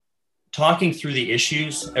talking through the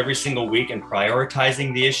issues every single week and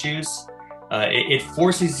prioritizing the issues, it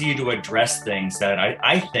forces you to address things that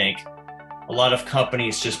I think a lot of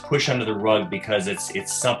companies just push under the rug because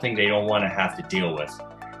it's something they don't want to have to deal with.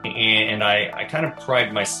 And I kind of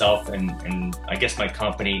pride myself and I guess my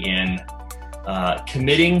company in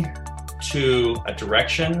committing to a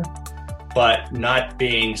direction, but not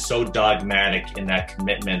being so dogmatic in that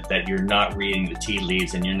commitment that you're not reading the tea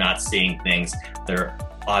leaves and you're not seeing things that are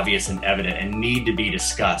obvious and evident and need to be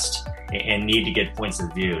discussed and need to get points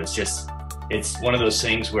of view. It's one of those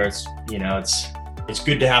things where it's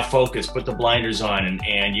good to have focus, put the blinders on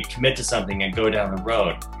and you commit to something and go down the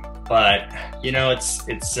road. But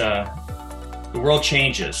the world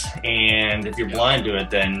changes, and if you're blind to it,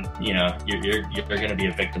 then you're going to be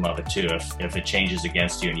a victim of it too if it changes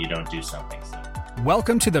against you and you don't do something.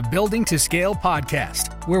 Welcome to the Building to Scale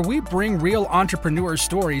podcast, where we bring real entrepreneur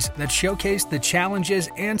stories that showcase the challenges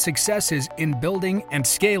and successes in building and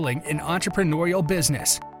scaling an entrepreneurial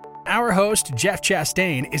business. Our host, Jeff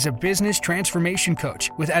Chastain, is a business transformation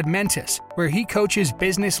coach with Admentis, where he coaches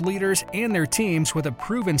business leaders and their teams with a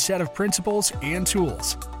proven set of principles and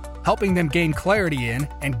tools, helping them gain clarity in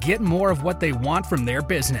and get more of what they want from their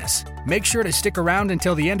business. Make sure to stick around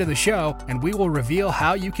until the end of the show, and we will reveal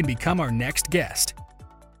how you can become our next guest.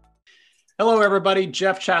 Hello, everybody.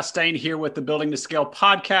 Jeff Chastain here with the Building to Scale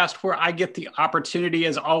podcast, where I get the opportunity,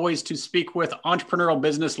 as always, to speak with entrepreneurial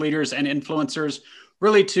business leaders and influencers,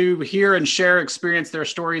 really to hear and share their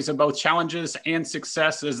stories of both challenges and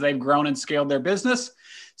success as they've grown and scaled their business.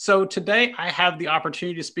 So today I have the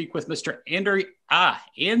opportunity to speak with Mr.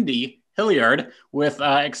 Andy Hilliard with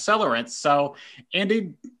Accelerance. So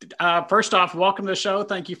Andy, first off, welcome to the show.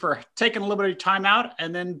 Thank you for taking a little bit of your time out.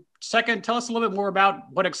 And then second, tell us a little bit more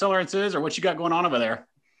about what Accelerance is or what you got going on over there.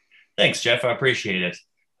 Thanks, Jeff. I appreciate it.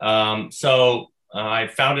 I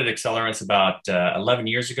founded Accelerance about 11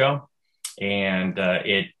 years ago, and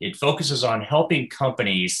it focuses on helping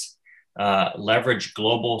companies leverage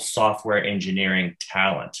global software engineering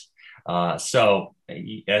talent. So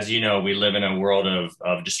as you know, we live in a world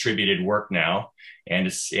of distributed work now, and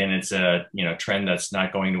it's a trend that's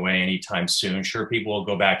not going away anytime soon. Sure, people will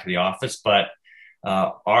go back to the office, but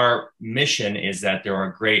our mission is that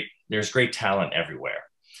there's great talent everywhere.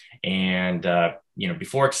 And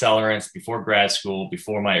before Accelerance, before grad school,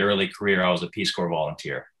 before my early career, I was a Peace Corps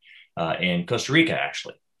volunteer in Costa Rica,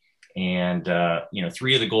 actually. And,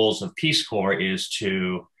 three of the goals of Peace Corps is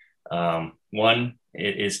to, one,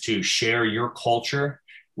 it is to share your culture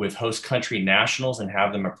with host country nationals and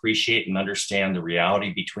have them appreciate and understand the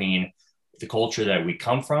reality between the culture that we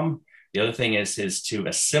come from. The other thing is to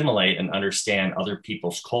assimilate and understand other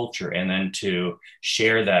people's culture, and then to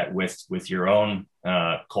share that with your own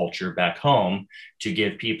culture back home to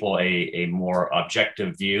give people a more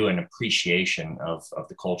objective view and appreciation of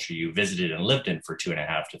the culture you visited and lived in for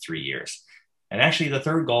 2.5 to 3 years. And actually, the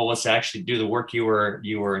third goal was to actually do the work you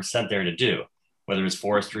were sent there to do, whether it's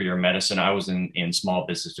forestry or medicine. I was in small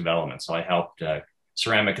business development, so I helped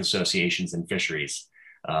ceramic associations and fisheries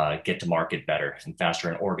get to market better and faster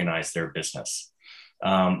and organize their business.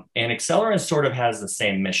 And Accelerance sort of has the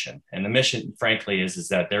same mission. And the mission, frankly, is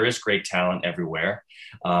that there is great talent everywhere.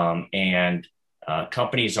 And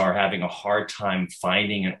companies are having a hard time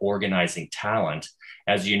finding and organizing talent.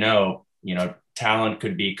 As you know, talent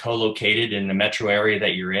could be co-located in the metro area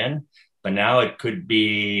that you're in, but now it could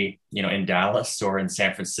be, in Dallas or in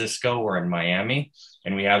San Francisco or in Miami.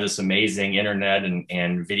 And we have this amazing internet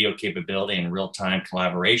and video capability and real-time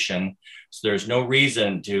collaboration. So there's no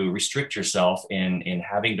reason to restrict yourself in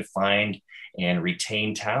having to find and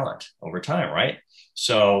retain talent over time, right?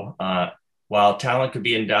 So while talent could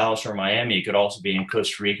be in Dallas or Miami, it could also be in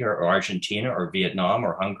Costa Rica or Argentina or Vietnam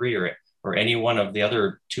or Hungary or any one of the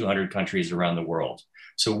other 200 countries around the world.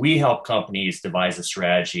 So we help companies devise a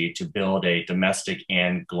strategy to build a domestic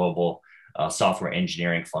and global software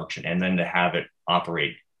engineering function, and then to have it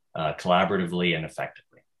operate collaboratively and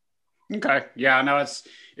effectively. Okay. Yeah, no,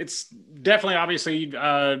 it's definitely obviously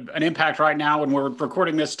an impact right now when we're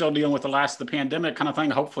recording this, still dealing with the last of the pandemic kind of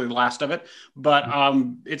thing, hopefully the last of it. But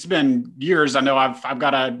it's been years. I know I've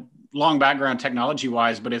got a long background technology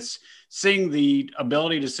wise, but it's seeing the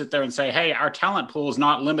ability to sit there and say, hey, our talent pool is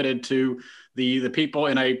not limited to the people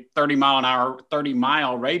in a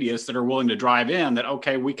 30-mile radius that are willing to drive in, that,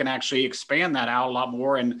 okay, we can actually expand that out a lot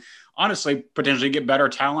more and honestly potentially get better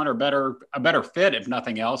talent or a better fit, if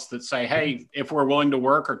nothing else, that say, hey, if we're willing to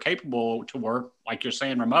work or capable to work, like you're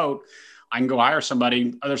saying, remote, I can go hire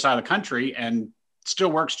somebody other side of the country and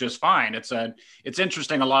still works just fine. It's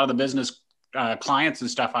interesting. A lot of the business clients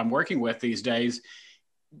and stuff I'm working with these days,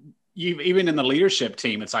 even in the leadership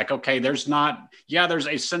team, it's like, okay, there's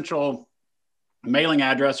a central mailing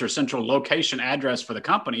address or central location address for the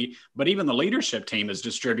company, but even the leadership team is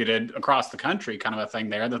distributed across the country, kind of a thing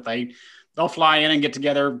there, that they'll fly in and get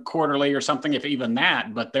together quarterly or something, if even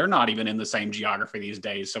that, but they're not even in the same geography these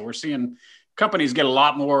days. So we're seeing companies get a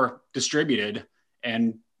lot more distributed,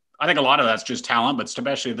 and I think a lot of that's just talent, but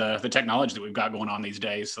especially the technology that we've got going on these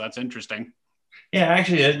days. So that's interesting. Yeah,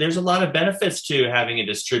 actually, there's a lot of benefits to having a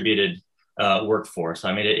distributed workforce.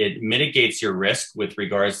 I mean, it mitigates your risk with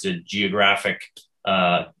regards to geographic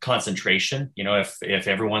concentration. You know, if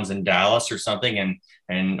everyone's in Dallas or something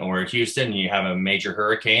or Houston, you have a major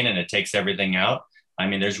hurricane and it takes everything out. I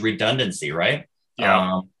mean, there's redundancy, right?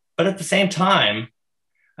 Yeah. But at the same time,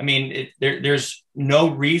 I mean, there's no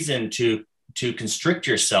reason to constrict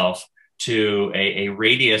yourself to a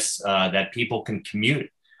radius that people can commute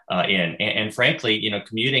in. And frankly, you know,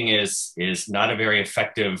 commuting is not a very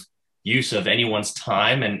effective use of anyone's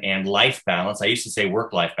time and life balance. I used to say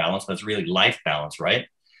work-life balance, but it's really life balance, right?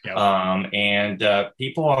 Yep.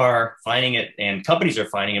 People are finding it, and companies are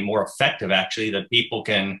finding it more effective, actually, that people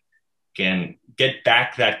can get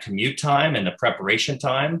back that commute time and the preparation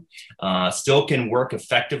time, still can work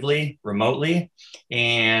effectively remotely.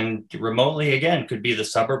 And remotely, again, could be the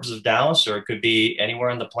suburbs of Dallas, or it could be anywhere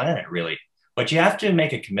on the planet, really. But you have to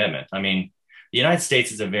make a commitment. I mean, the United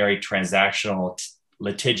States is a very transactional,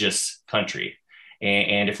 litigious country.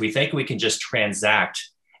 And if we think we can just transact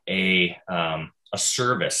a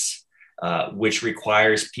service, which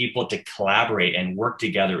requires people to collaborate and work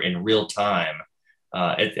together in real time,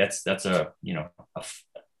 that's a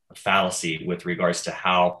fallacy with regards to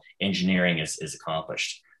how engineering is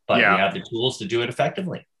accomplished. But we have the tools to do it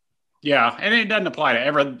effectively. Yeah, and it doesn't apply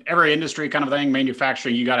to every industry kind of thing.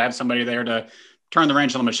 Manufacturing, you got to have somebody there to turn the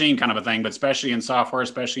wrench on the machine, kind of a thing. But especially in software,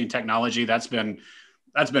 especially in technology, that's been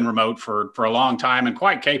remote for a long time, and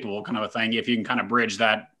quite capable, kind of a thing. If you can kind of bridge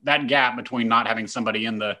that gap between not having somebody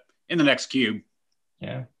in the next cube.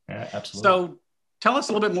 Yeah, absolutely. So tell us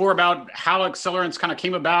a little bit more about how Accelerance kind of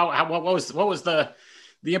came about. What was the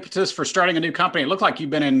impetus for starting a new company? It looked like you've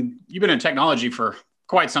been in technology for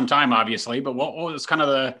quite some time, obviously, but what was kind of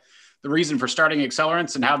the reason for starting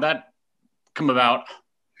Accelerance, and how'd that come about?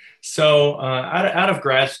 So out of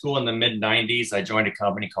grad school in the mid-90s, I joined a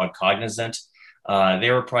company called Cognizant. They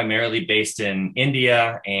were primarily based in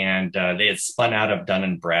India, and they had spun out of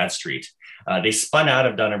Dun & Bradstreet. They spun out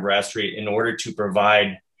of Dun & Bradstreet in order to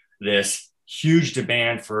provide this huge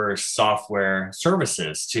demand for software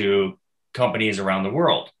services to companies around the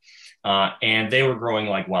world. And they were growing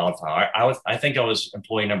like wildfire. I think I was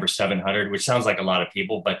employee number 700, which sounds like a lot of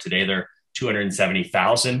people, but today they're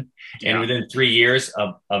 270,000. And within 3 years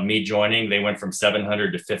of me joining, they went from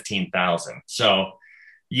 700 to 15,000. So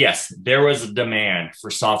yes, there was a demand for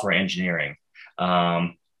software engineering.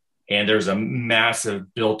 And there's a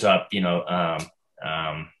massive built up,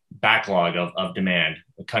 backlog of demand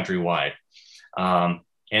countrywide.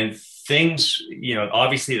 And things,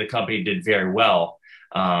 obviously the company did very well.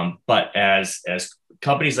 But as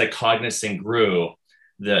companies like Cognizant grew,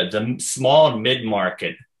 the small and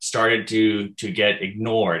mid-market started to get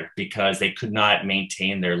ignored because they could not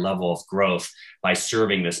maintain their level of growth by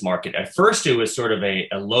serving this market. At first, it was sort of a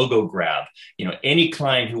logo grab. Any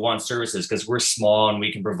client who wants services, because we're small and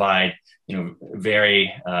we can provide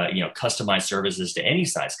very customized services to any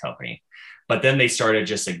size company. But then they started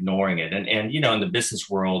just ignoring it. And in the business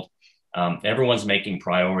world, everyone's making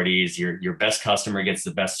priorities. Your best customer gets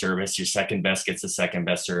the best service. Your second best gets the second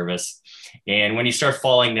best service. And when you start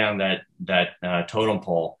falling down that totem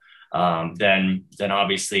pole, then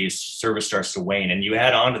obviously service starts to wane. And you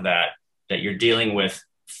add on to that you're dealing with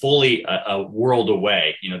fully a world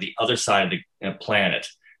away, the other side of the planet.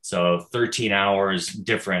 So 13 hours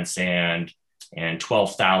difference and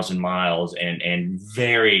 12,000 miles and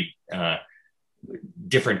very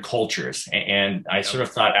different cultures. And I sort of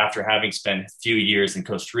thought, after having spent a few years in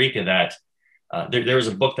Costa Rica, that there was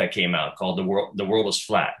a book that came out called The World is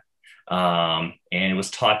Flat. And it was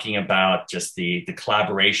talking about just the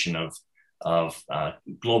collaboration of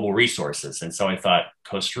global resources. And so I thought,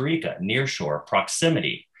 Costa Rica, nearshore,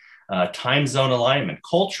 proximity, time zone alignment,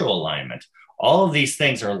 cultural alignment, all of these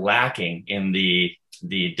things are lacking in the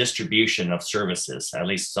distribution of services, at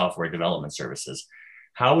least software development services.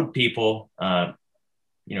 How would people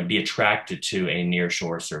be attracted to a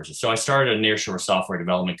nearshore service? So I started a nearshore software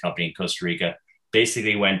development company in Costa Rica,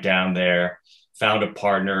 basically went down there, found a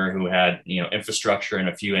partner who had infrastructure and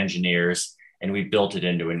a few engineers, and we built it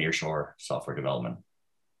into a nearshore software development.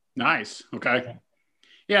 Nice. Okay.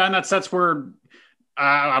 Yeah, and that's where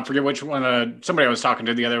I forget which one. Somebody I was talking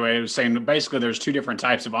to the other way was saying that basically there's two different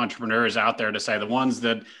types of entrepreneurs out there, to say the ones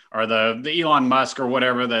that are the Elon Musk or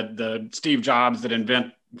whatever, that the Steve Jobs that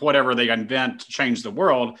invent whatever they invent to change the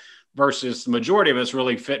world, versus the majority of us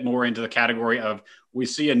really fit more into the category of, we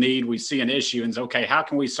see a need, we see an issue, and it's okay, how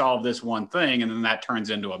can we solve this one thing? And then that turns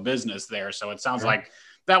into a business there. So it sounds like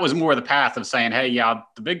that was more the path of saying, hey, yeah,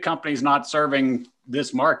 the big company's not serving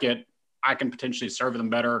this market. I can potentially serve them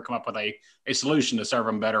better, or come up with a solution to serve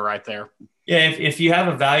them better right there. Yeah, if you have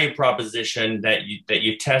a value proposition that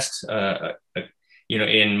you test,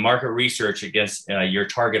 in market research against your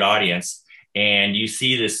target audience, and you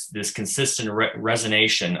see this consistent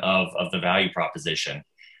resonation of the value proposition,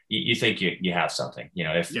 you think you have something.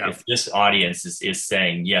 If this audience is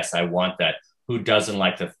saying, yes, I want that. Who doesn't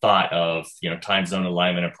like the thought of time zone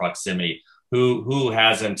alignment and proximity? Who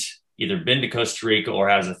hasn't either been to Costa Rica or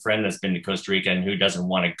has a friend that's been to Costa Rica, and who doesn't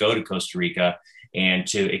want to go to Costa Rica and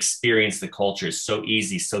to experience the culture? Is so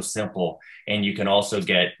easy, so simple. And you can also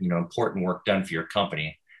get, important work done for your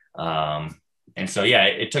company. And so, yeah,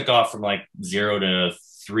 it took off from like 0 to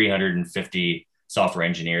 350 software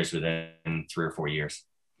engineers within 3 or 4 years.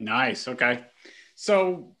 Nice. Okay.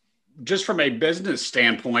 So just from a business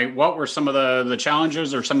standpoint, what were some of the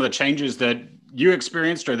challenges or some of the changes that you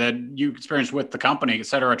experienced, or that you experienced with the company, et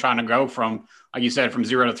cetera, trying to go from, like you said, from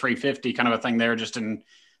 0 to 350 kind of a thing there, just in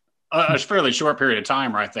a fairly short period of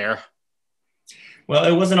time right there? Well,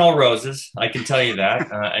 it wasn't all roses, I can tell you that.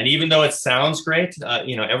 And even though it sounds great,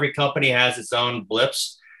 every company has its own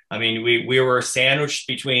blips. I mean, we were sandwiched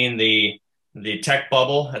between the tech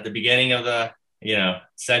bubble at the beginning of the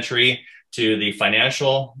century to the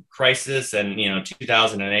financial crisis and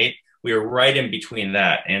 2008. We were right in between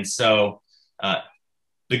that. And so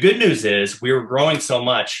the good news is we were growing so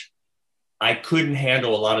much, I couldn't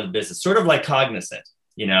handle a lot of the business, sort of like Cognizant.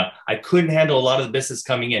 I couldn't handle a lot of the business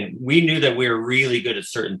coming in. We knew that we were really good at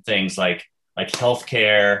certain things like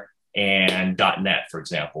healthcare and .NET, for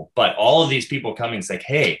example. But all of these people coming, it's like,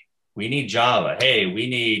 hey, we need Java. Hey, we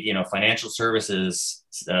need, financial services,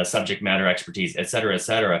 subject matter expertise, et cetera, et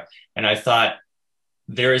cetera. And I thought,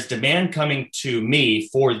 there is demand coming to me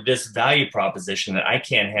for this value proposition that I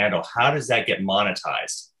can't handle. How does that get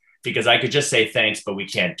monetized? Because I could just say thanks, but we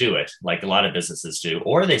can't do it, like a lot of businesses do.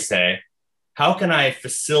 Or they say, how can I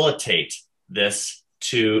facilitate this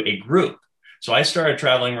to a group? So I started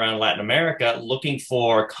traveling around Latin America looking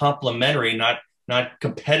for complementary, not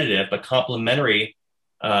competitive, but complementary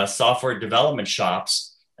software development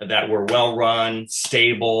shops that were well run,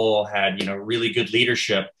 stable, had really good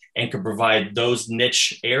leadership, and could provide those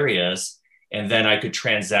niche areas. And then I could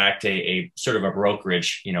transact a sort of a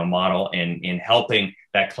brokerage model in helping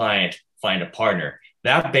that client find a partner.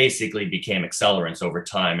 That basically became Accelerance over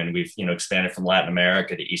time, and we've expanded from Latin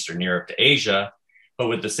America to Eastern Europe to Asia, but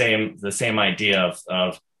with the same idea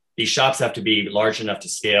of these shops have to be large enough to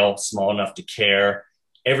scale, small enough to care.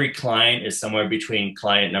 Every client is somewhere between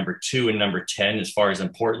client number 2 and number 10 as far as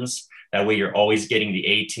importance. That way, you're always getting the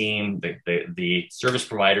A team. The service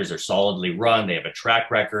providers are solidly run. They have a track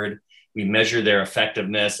record. We measure their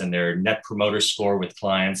effectiveness and their net promoter score with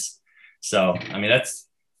clients. So, I mean,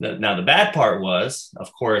 now the bad part was,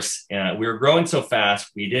 of course, we were growing so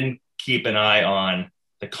fast, we didn't keep an eye on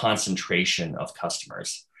the concentration of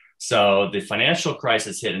customers. So the financial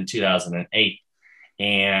crisis hit in 2008,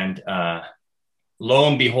 and lo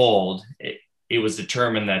and behold, it was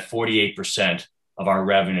determined that 48% of our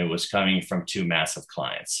revenue was coming from 2 massive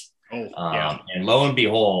clients. And lo and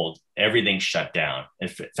behold, everything shut down. In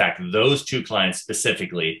fact, those 2 clients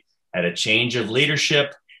specifically had a change of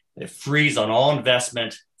leadership, a freeze on all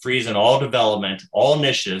investment, freeze on all development, all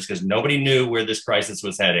initiatives, because nobody knew where this crisis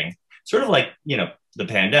was heading. Sort of like, the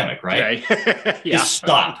pandemic, right? Okay. Yeah. Just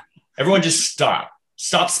stop. Everyone just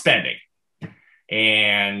stop spending.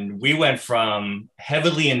 And we went from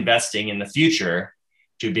heavily investing in the future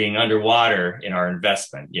to being underwater in our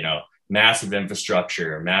investment, massive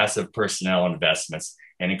infrastructure, massive personnel investments.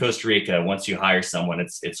 And in Costa Rica, once you hire someone,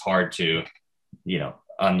 it's hard to,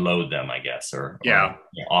 unload them, I guess, or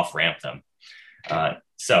off ramp them.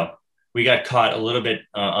 So we got caught a little bit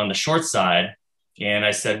on the short side. And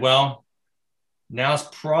I said, well, now's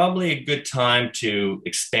probably a good time to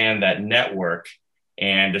expand that network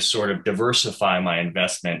and to sort of diversify my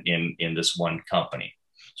investment in this one company.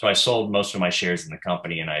 So I sold most of my shares in the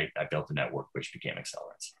company, and I built a network, which became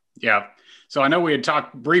Accelerance. Yeah. So I know we had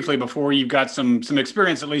talked briefly before. You've got some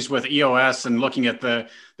experience, at least with EOS, and looking at the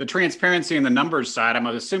transparency and the numbers side. I'm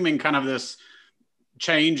assuming kind of this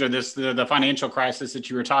change or the financial crisis that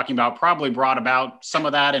you were talking about probably brought about some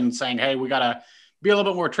of that, and saying, hey, we got to be a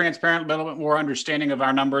little bit more transparent, a little bit more understanding of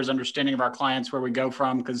our numbers, understanding of our clients, where we go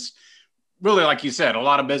from. Because really, like you said, a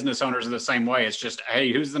lot of business owners are the same way. It's just,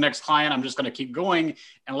 hey, who's the next client? I'm just going to keep going.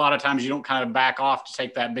 And a lot of times you don't kind of back off to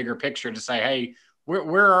take that bigger picture to say, hey,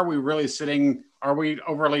 where are we really sitting? Are we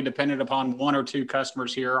overly dependent upon one or two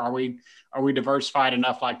customers here? Are we diversified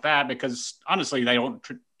enough like that? Because honestly, they don't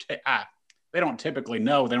typically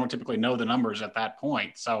know. They don't typically know the numbers at that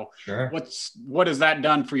point. So Sure. what has that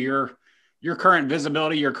done for your current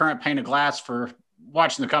visibility, your current pane of glass for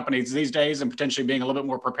watching the companies these days and potentially being a little bit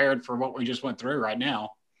more prepared for what we just went through right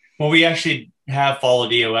now? Well, we actually have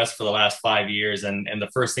followed EOS for the last 5 years. And the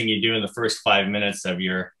first thing you do in the first 5 minutes of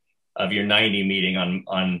your 90 meeting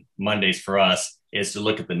on Mondays for us is to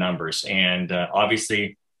look at the numbers. And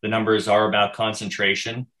obviously the numbers are about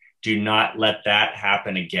concentration. Do not let that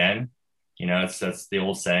happen again. That's the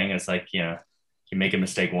old saying. It's like, you make a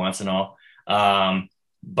mistake once and all.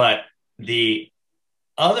 But the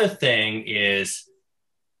other thing is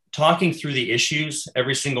talking through the issues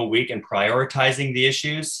every single week and prioritizing the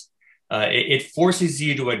issues. It forces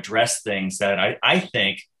you to address things that I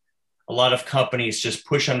think a lot of companies just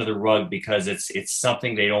push under the rug because it's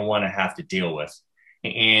something they don't want to have to deal with.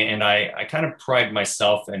 And I kind of pride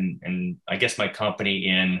myself and I guess my company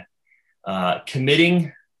in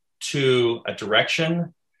committing to a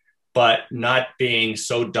direction, but not being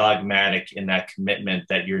so dogmatic in that commitment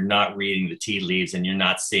that you're not reading the tea leaves and you're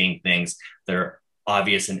not seeing things that are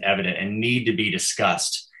obvious and evident and need to be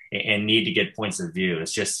discussed and need to get points of view.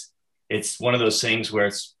 It's one of those things where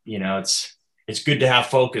it's good to have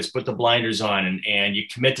focus, put the blinders on and you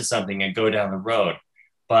commit to something and go down the road.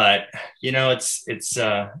 But,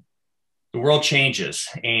 the world changes.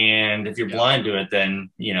 And if you're blind to it,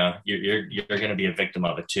 then, you're going to be a victim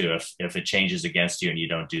of it too, if it changes against you and you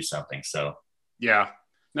don't do something. So, yeah,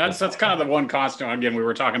 that's kind of the one constant. Again, we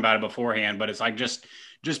were talking about it beforehand, but it's like, just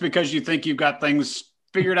because you think you've got things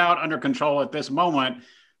figured out under control at this moment,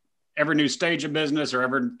 every new stage of business or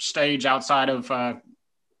every stage outside of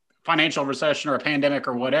financial recession or a pandemic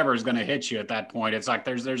or whatever is going to hit you at that point. It's like,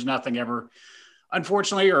 there's nothing ever,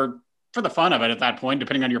 unfortunately, or for the fun of it at that point,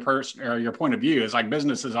 depending on your person or your point of view, is like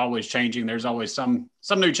business is always changing. There's always some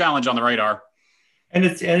new challenge on the radar. And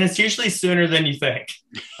it's usually sooner than you think.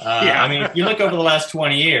 Yeah. I mean, if you look over the last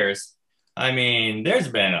 20 years, there's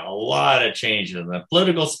been a lot of changes on the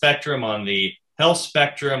political spectrum, on the health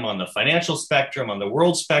spectrum, on the financial spectrum, on the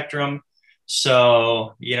world spectrum.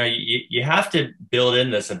 So, you have to build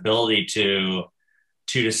in this ability to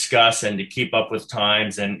discuss and to keep up with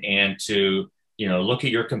times and to, look at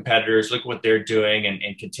your competitors, look at what they're doing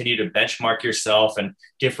and continue to benchmark yourself and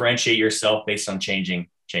differentiate yourself based on changing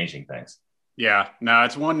things. Yeah, no,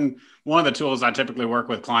 it's one of the tools I typically work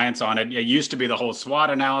with clients on. It used to be the whole SWOT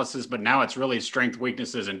analysis, but now it's really strength,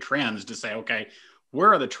 weaknesses, and trends to say, okay,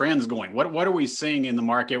 where are the trends going? What are we seeing in the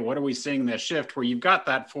market? What are we seeing that shift where you've got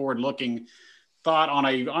that forward-looking thought on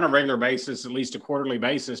a regular basis, at least a quarterly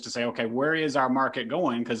basis, to say, okay, where is our market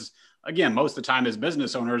going? Because again, most of the time as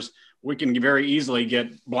business owners, we can very easily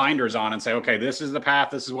get blinders on and say, okay, this is the path,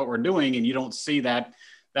 this is what we're doing. And you don't see that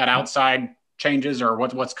outside changes or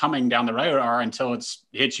what's coming down the road are until it's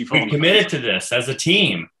hits you full. We committed to this as a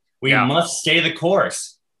team. We must stay the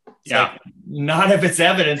course. It's like, not if it's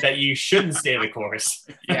evident that you shouldn't stay the course.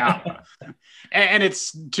 Yeah. And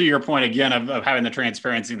it's to your point again of having the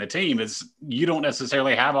transparency in the team is you don't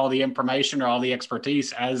necessarily have all the information or all the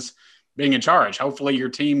expertise as being in charge. Hopefully your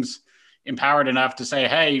team's empowered enough to say,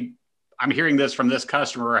 hey, I'm hearing this from this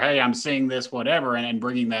customer, or hey, I'm seeing this, whatever, and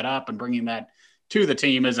bringing that up and bringing that to the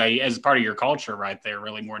team as part of your culture right there,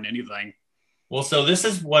 really more than anything. Well, so this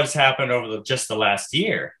is what's happened over just the last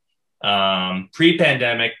year,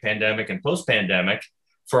 pre-pandemic, pandemic, and post-pandemic.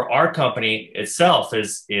 For our company itself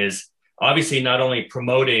is obviously not only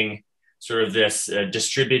promoting sort of this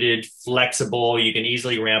distributed, flexible, you can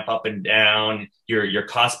easily ramp up and down. Your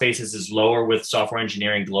cost basis is lower with software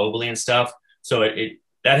engineering globally and stuff. So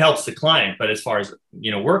that helps the client. But as far as,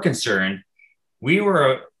 we're concerned, we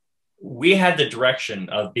had the direction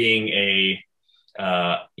of being a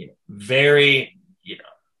very,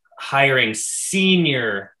 hiring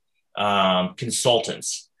senior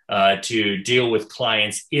consultants to deal with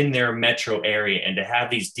clients in their metro area and to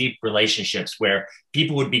have these deep relationships where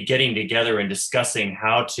people would be getting together and discussing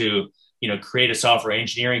how to, create a software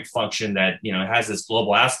engineering function that, has this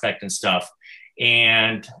global aspect and stuff.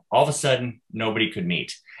 And all of a sudden, nobody could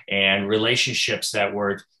meet. And relationships that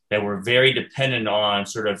were very dependent on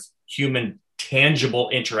sort of human, tangible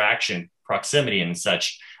interaction, proximity and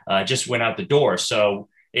such, just went out the door. So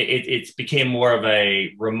it became more of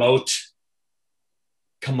a remote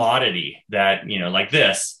commodity that, like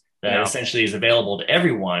this, that essentially is available to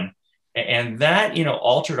everyone. And that,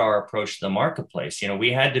 altered our approach to the marketplace.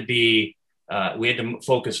 We had to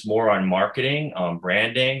focus more on marketing, on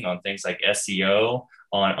branding, on things like SEO,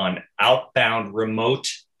 on outbound remote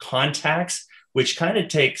contacts, which kind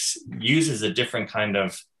of uses a different kind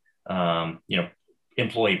of,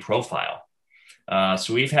 employee profile.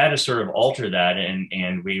 So we've had to sort of alter that,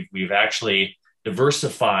 and we've actually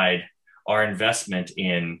diversified our investment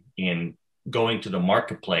in going to the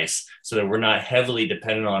marketplace so that we're not heavily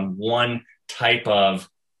dependent on one type of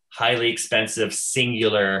highly expensive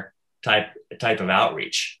singular type of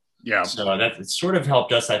outreach. Yeah. So that sort of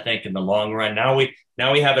helped us, I think, in the long run. Now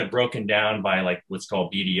we have it broken down by like what's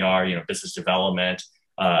called BDR, business development,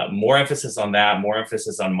 more emphasis on that, more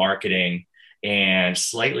emphasis on marketing, and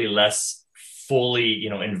slightly less fully,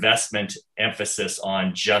 investment emphasis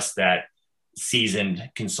on just that seasoned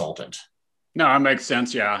consultant. No, that makes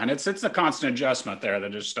sense. Yeah. And it's a constant adjustment there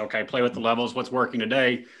that just, okay, play with the levels, what's working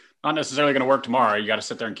today, not necessarily going to work tomorrow. You got to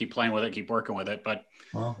sit there and keep playing with it, keep working with it. But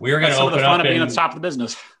we were going to open the fun up of being at the top of the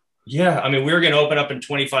business. Yeah. I mean, we were going to open up in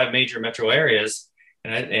 25 major metro areas.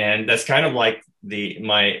 And that's kind of like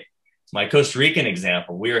my Costa Rican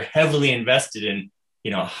example. We are heavily invested in,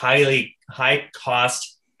 high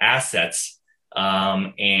cost assets.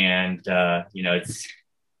 It's,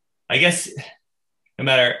 I guess, no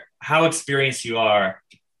matter how experienced you are,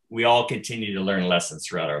 we all continue to learn lessons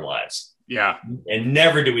throughout our lives. Yeah. And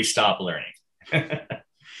never do we stop learning. We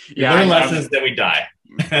Yeah, learn lessons, then we die.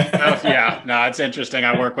 Yeah, no, it's interesting.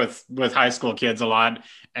 I work with high school kids a lot,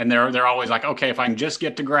 and they're always like, okay, if I can just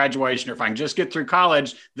get to graduation, or if I can just get through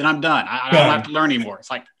college, then I'm done. I don't have to learn anymore. It's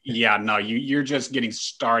like, yeah, no, you're just getting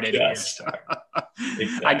started. Exactly.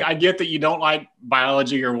 I get that you don't like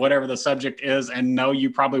biology or whatever the subject is, and no, you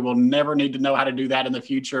probably will never need to know how to do that in the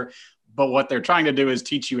future. But what they're trying to do is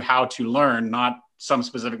teach you how to learn, not some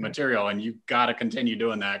specific material, and you've got to continue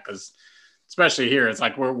doing that, because especially here, it's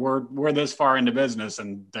like we're this far into business,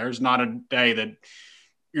 and there's not a day that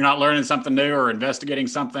you're not learning something new or investigating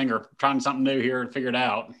something or trying something new here and figure it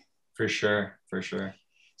out. For sure.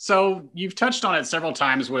 So you've touched on it several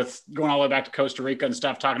times with going all the way back to Costa Rica and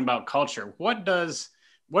stuff, talking about culture. What does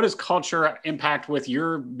culture impact with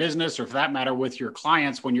your business, or for that matter, with your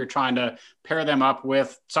clients when you're trying to pair them up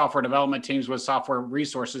with software development teams with software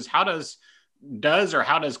resources? How does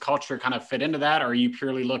culture kind of fit into that? Or are you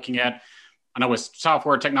purely looking at, I know with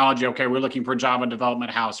software technology, okay, we're looking for a Java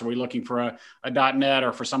development house. Are we looking for a .NET,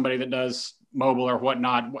 or for somebody that does mobile or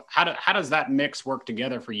whatnot? How does that mix work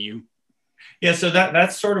together for you? Yeah, so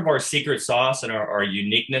that's sort of our secret sauce and our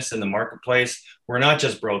uniqueness in the marketplace. We're not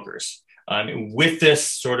just brokers. With this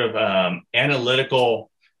sort of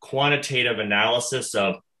analytical, quantitative analysis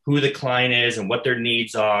of who the client is and what their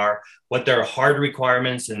needs are, what their hard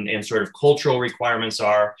requirements and sort of cultural requirements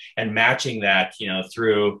are, and matching that,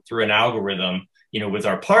 through an algorithm, with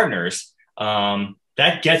our partners,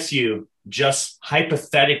 that gets you just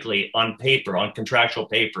hypothetically on paper, on contractual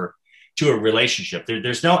paper, to a relationship.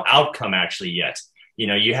 There's no outcome actually yet.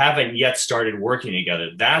 You haven't yet started working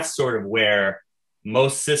together. That's sort of where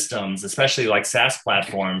most systems, especially like SaaS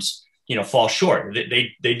platforms, fall short.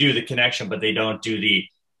 They do the connection, but they don't do the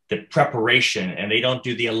preparation, and they don't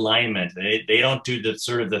do the alignment. They don't do the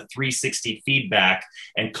sort of the 360 feedback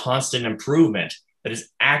and constant improvement that is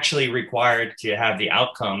actually required to have the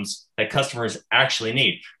outcomes that customers actually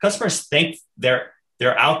need. Customers think their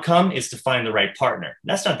outcome is to find the right partner.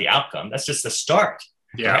 That's not the outcome. That's just the start.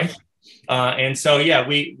 Yeah. Right? And so, yeah,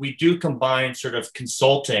 we do combine sort of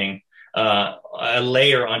consulting, a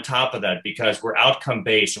layer on top of that, because we're outcome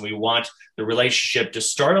based and we want the relationship to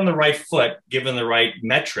start on the right foot, given the right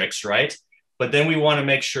metrics, right? But then we want to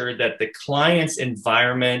make sure that the client's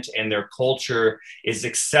environment and their culture is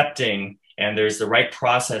accepting, and there's the right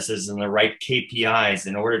processes and the right KPIs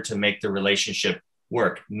in order to make the relationship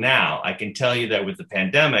work. Now, I can tell you that with the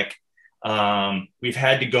pandemic, we've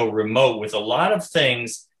had to go remote with a lot of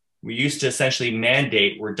things. We used to essentially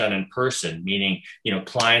mandate were done in person, meaning,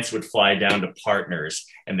 clients would fly down to partners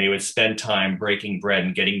and they would spend time breaking bread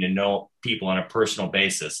and getting to know people on a personal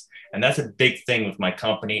basis. And that's a big thing with my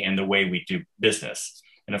company and the way we do business.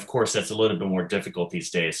 And of course, that's a little bit more difficult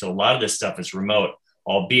these days. So a lot of this stuff is remote,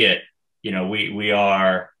 albeit, we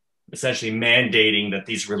are essentially mandating that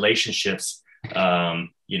these relationships,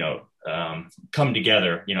 come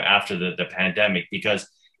together, after the pandemic, because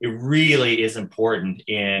it really is important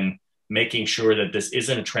in making sure that this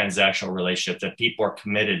isn't a transactional relationship, that people are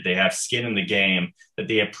committed, they have skin in the game, that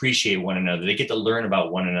they appreciate one another, they get to learn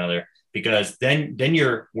about one another, because then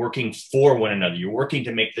you're working for one another. You're working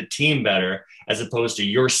to make the team better as opposed to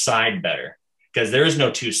your side better. because there is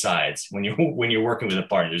no two sides when you're working with a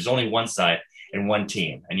partner. There's only one side and one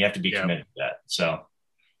team, and you have to be committed to that. So,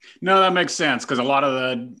 no, that makes sense, because a lot of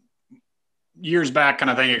the years back kind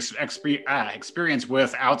of thing experience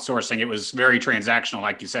with outsourcing, it was very transactional.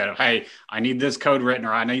 Like you said, hey, I need this code written,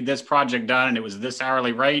 or I need this project done, and it was this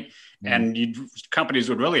hourly rate. And companies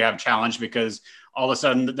would really have challenge, because all of a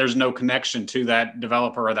sudden there's no connection to that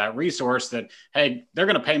developer or that resource that, hey, they're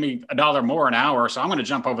going to pay me $1 more an hour, so I'm going to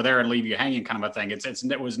jump over there and leave you hanging, kind of a thing.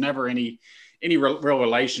 It was never any real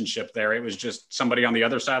relationship there. It was just somebody on the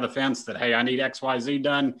other side of the fence that, hey, I need XYZ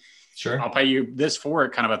done. Sure, I'll pay you this for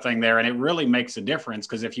it, kind of a thing there. And it really makes a difference,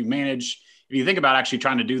 because if you think about actually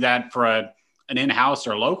trying to do that for an in-house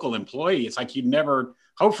or local employee, it's like you'd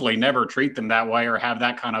hopefully never treat them that way, or have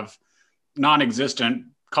that kind of non-existent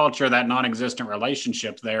culture, that non-existent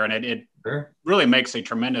relationship there. And it sure, really makes a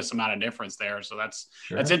tremendous amount of difference there. So that's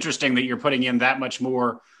interesting that you're putting in that much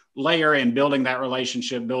more layer in building that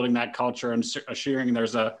relationship, building that culture, and assuring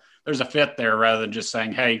there's a fit there, rather than just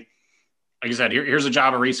saying, hey, like you said, here's a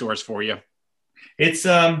Java resource for you. It's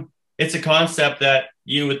a concept that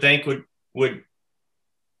you would think would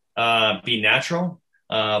be natural,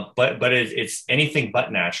 but it's anything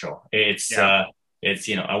but natural. It's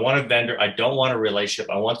I want a vendor. I don't want a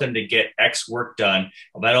relationship. I want them to get X work done.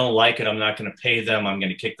 If I don't like it, I'm not going to pay them. I'm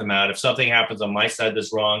going to kick them out. If something happens on my side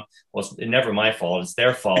that's wrong, well, it's never my fault. It's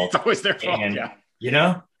their fault. It's always their fault. And,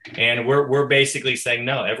 and we're basically saying,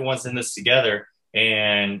 no, everyone's in this together,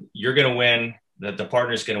 and you're going to win. The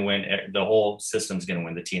partner's going to win. The whole system's going to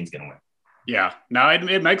win. The team's going to win. Yeah, no,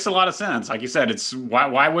 it makes a lot of sense. Like you said, it's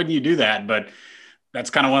why wouldn't you do that? But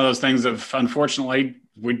that's kind of one of those things of, unfortunately,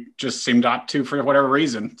 we just seem not to, for whatever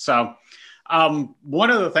reason. So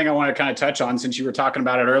one other thing I want to kind of touch on, since you were talking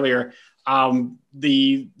about it earlier,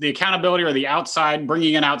 the accountability, or the outside,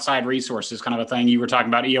 bringing in outside resources, kind of a thing. You were talking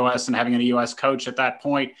about EOS and having an EOS coach at that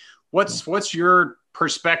point. What's your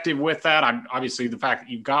perspective with that? Obviously, the fact that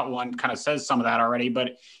you've got one kind of says some of that already,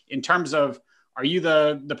 but in terms of, are you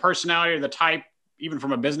the personality or the type, even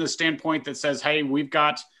from a business standpoint, that says, hey, we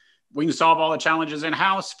can solve all the challenges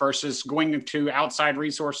in-house, versus going to outside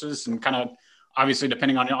resources? And kind of, obviously,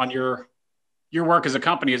 depending on your work as a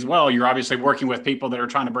company as well, you're obviously working with people that are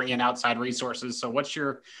trying to bring in outside resources. So what's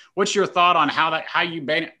your thought on how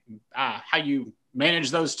you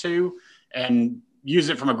manage those two and use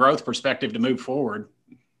it from a growth perspective to move forward?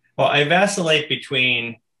 Well, I vacillate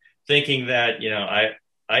between thinking that,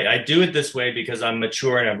 I do it this way because I'm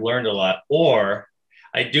mature and I've learned a lot, or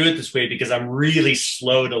I do it this way because I'm really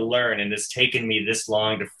slow to learn and it's taken me this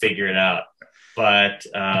long to figure it out. But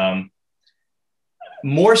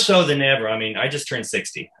more so than ever, I mean, I just turned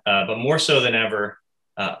 60, but more so than ever,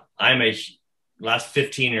 last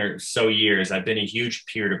 15 or so years, I've been a huge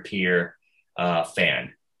peer-to-peer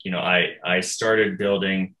fan. I started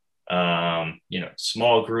building,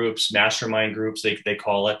 small groups, mastermind groups, they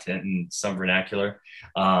call it in some vernacular.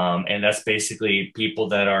 And that's basically people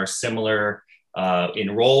that are similar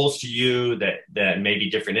in roles to you, that may be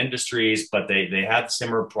different industries, but they have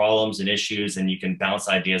similar problems and issues, and you can bounce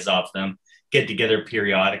ideas off them, get together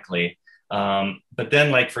periodically. But then,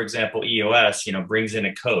 like, for example, EOS, brings in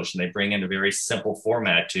a coach, and they bring in a very simple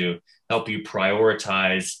format to help you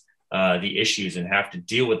prioritize the issues and have to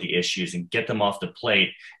deal with the issues and get them off the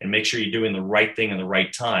plate and make sure you're doing the right thing in the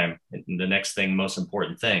right time. And the next thing, most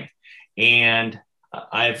important thing. And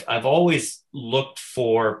I've always looked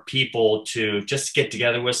for people to just get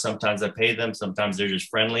together with. Sometimes I pay them, sometimes they're just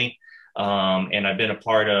friendly. And I've been a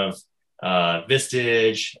part of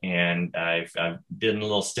Vistage, and I've did a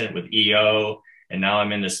little stint with EO, and now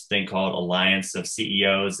I'm in this thing called Alliance of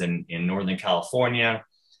CEOs in Northern California.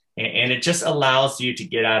 And it just allows you to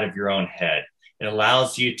get out of your own head. It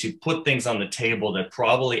allows you to put things on the table that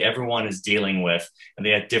probably everyone is dealing with, and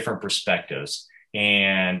they have different perspectives.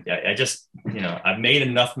 And I just, I've made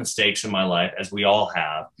enough mistakes in my life, as we all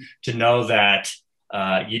have, to know that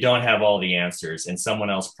you don't have all the answers, and someone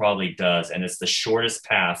else probably does. And it's the shortest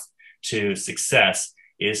path to success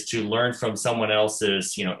is to learn from someone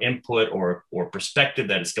else's, input or perspective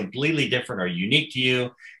that is completely different or unique to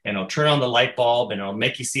you. And it'll turn on the light bulb, and it'll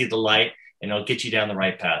make you see the light, and it'll get you down the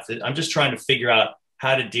right path. I'm just trying to figure out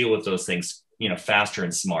how to deal with those things, faster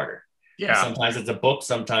and smarter. Yeah. And sometimes it's a book,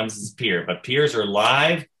 sometimes it's peer, but peers are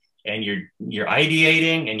live, and you're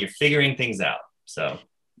ideating and you're figuring things out. So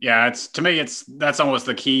yeah, to me, that's almost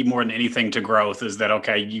the key more than anything to growth, is that,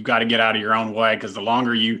 okay, you got to get out of your own way, because the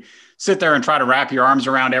longer you sit there and try to wrap your arms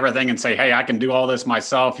around everything and say, hey, I can do all this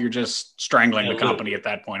myself, you're just strangling the company at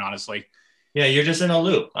that point, honestly. Yeah, you're just in a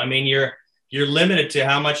loop. I mean, you're limited to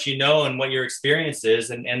how much you know and what your experience is,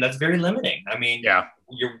 and that's very limiting. I mean, yeah,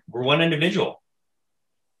 we're one individual,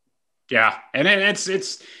 Yeah. And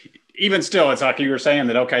it's even still, it's like you were saying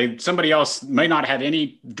that, okay, somebody else may not have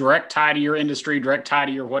any direct tie to your industry, direct tie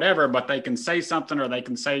to your whatever, but they can say something, or they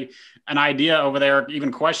can say an idea over there,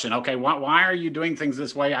 even question, okay, why are you doing things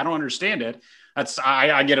this way? I don't understand it.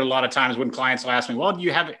 I get it a lot of times when clients will ask me, well, do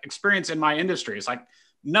you have experience in my industry? It's like,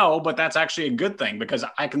 no, but that's actually a good thing, because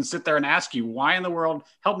I can sit there and ask you, why in the world,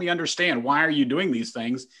 help me understand, why are you doing these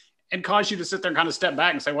things? And cause you to sit there and kind of step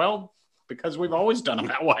back and say, well, because we've always done them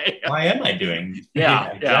that way. Why am I doing?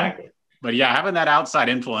 Yeah, exactly. But yeah, having that outside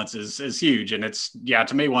influence is huge. And it's,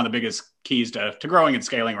 to me, one of the biggest keys to growing and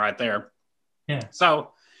scaling right there. Yeah.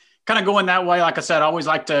 So kind of going that way, like I said, I always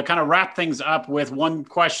like to kind of wrap things up with one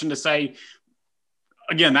question to say,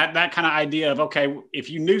 again, that kind of idea of, okay, if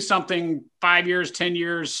you knew something 5 years, 10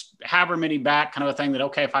 years, however many back, kind of a thing that,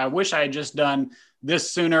 okay, if I wish I had just done this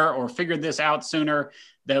sooner or figured this out sooner,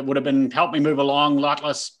 that would have been helped me move along, a lot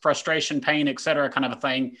less frustration, pain, et cetera, kind of a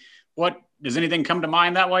thing. What, does anything come to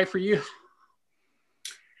mind that way for you?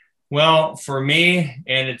 Well, for me,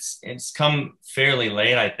 and it's come fairly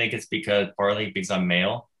late. I think it's partly because I'm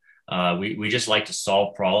male. We just like to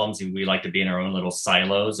solve problems. We like to be in our own little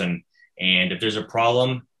silos, and if there's a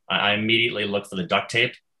problem, I immediately look for the duct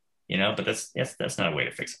tape, But that's not a way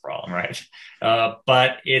to fix a problem, right?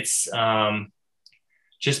 But it's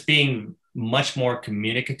just being much more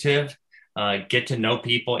communicative. Get to know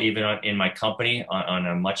people, even in my company, on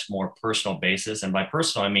a much more personal basis. And by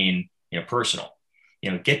personal, I mean, personal.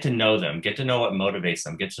 Get to know them, get to know what motivates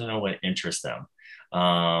them, get to know what interests them.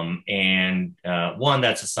 One,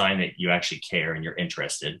 that's a sign that you actually care and you're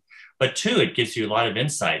interested. But two, it gives you a lot of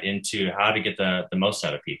insight into how to get the most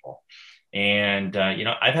out of people. And,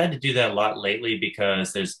 I've had to do that a lot lately,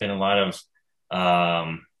 because there's been a lot of,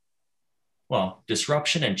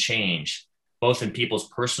 disruption and change, both in people's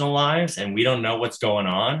personal lives, and we don't know what's going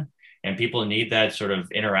on, and people need that sort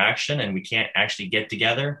of interaction, and we can't actually get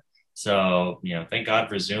together. So, thank God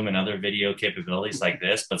for Zoom and other video capabilities like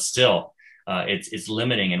this, but still, it's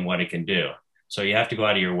limiting in what it can do. So you have to go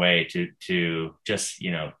out of your way to just,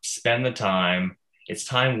 spend the time. It's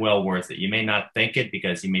time well worth it. You may not think it,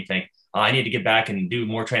 because you may think, oh, I need to get back and do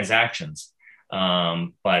more transactions.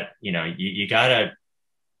 But you gotta,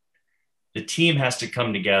 the team has to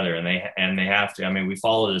come together, and they have to, we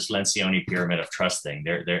follow this Lencioni pyramid of trust thing.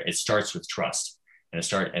 It starts with trust.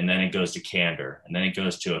 And then it goes to candor, and then it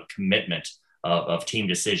goes to a commitment of team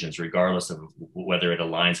decisions, regardless of whether it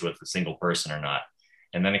aligns with a single person or not,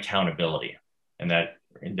 and then accountability, and that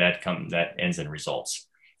ends in results.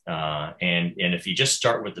 And if you just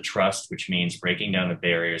start with the trust, which means breaking down the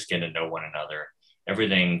barriers, getting to know one another,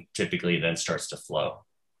 everything typically then starts to flow.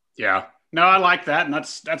 Yeah. No, I like that. And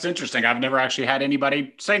that's interesting. I've never actually had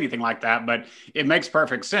anybody say anything like that, but it makes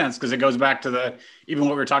perfect sense, because it goes back to even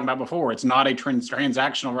what we were talking about before. It's not a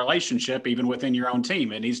transactional relationship, even within your own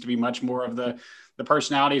team. It needs to be much more of the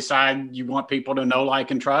personality side. You want people to know,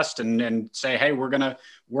 like, and trust, and say, hey, we're going to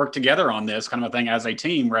work together on this kind of a thing as a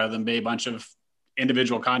team, rather than be a bunch of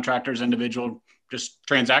individual contractors, individual just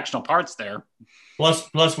transactional parts there.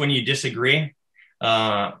 Plus when you disagree,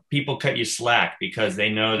 people cut you slack, because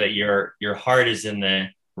they know that your heart is in the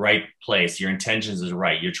right place. Your intentions is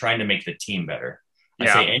right. You're trying to make the team better.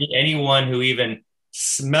 Yeah. I say anyone who even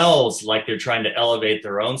smells like they're trying to elevate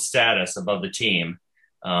their own status above the team,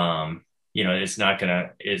 it's not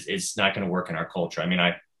gonna work in our culture.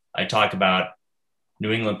 I talk about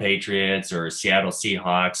New England Patriots or Seattle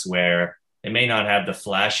Seahawks, where they may not have the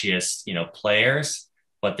flashiest, players,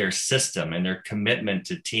 but their system and their commitment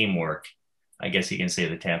to teamwork, I guess you can say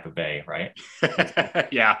the Tampa Bay, right?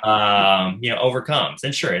 Yeah. Overcomes.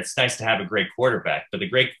 And sure, it's nice to have a great quarterback, but the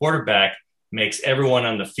great quarterback makes everyone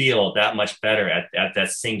on the field that much better at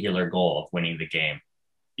that singular goal of winning the game.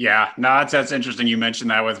 Yeah, no, that's interesting. You mentioned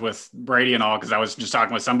that with Brady and all, because I was just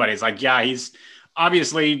talking with somebody. It's like, yeah, he's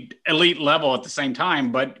obviously elite level at the same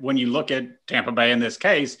time, but when you look at Tampa Bay in this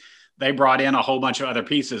case, they brought in a whole bunch of other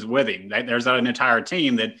pieces with him. There's an entire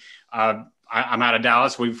team that I'm out of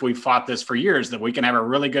Dallas. We've fought this for years, that we can have a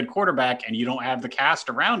really good quarterback, and you don't have the cast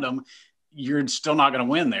around them, you're still not going to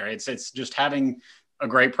win there. It's just having a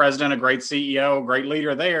great president, a great CEO, a great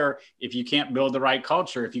leader there. If you can't build the right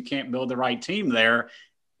culture, if you can't build the right team there,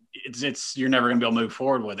 you're never going to be able to move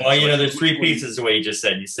forward with it. Well, there's three pieces the way you just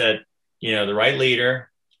said. You said, the right leader,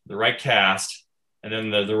 the right cast, and then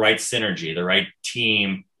the right synergy, the right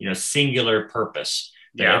team, singular purpose.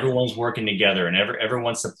 Yeah. Everyone's working together, and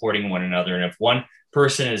everyone's supporting one another. And if one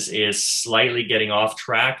person is slightly getting off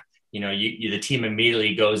track, the team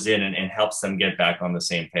immediately goes in and helps them get back on the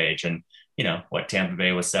same page. And, Tampa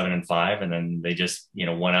Bay was 7-5, and then they just,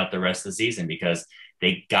 won out the rest of the season, because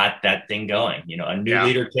they got that thing going. You know, a new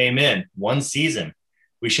leader came in, one season.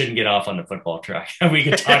 We shouldn't get off on the football track. We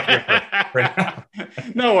could talk here for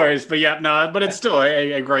No worries. But yeah, no, but it's still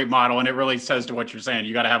a great model. And it really says to what you're saying.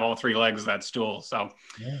 You got to have all three legs of that stool. So,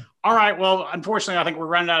 all right. Well, unfortunately, I think we're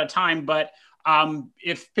running out of time. But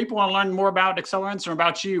if people want to learn more about Accelerance or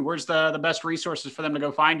about you, where's the best resources for them to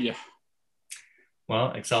go find you?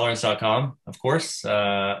 Well, accelerance.com, of course,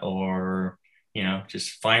 or,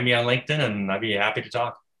 just find me on LinkedIn and I'd be happy to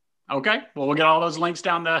talk. Okay. Well, we'll get all those links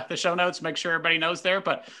down the show notes, make sure everybody knows there.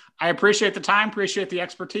 But I appreciate the time, appreciate the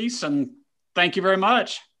expertise, and thank you very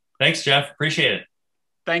much. Thanks, Jeff. Appreciate it.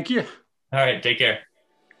 Thank you. All right. Take care.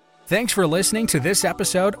 Thanks for listening to this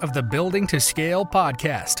episode of the Building to Scale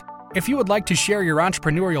podcast. If you would like to share your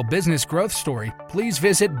entrepreneurial business growth story, please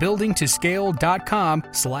visit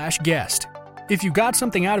buildingtoscale.com/guest. If you got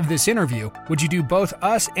something out of this interview, would you do both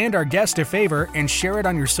us and our guest a favor and share it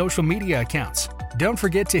on your social media accounts? Don't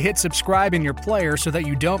forget to hit subscribe in your player so that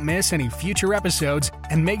you don't miss any future episodes,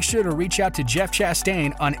 and make sure to reach out to Jeff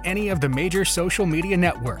Chastain on any of the major social media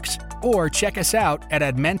networks, or check us out at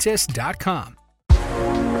admentis.com.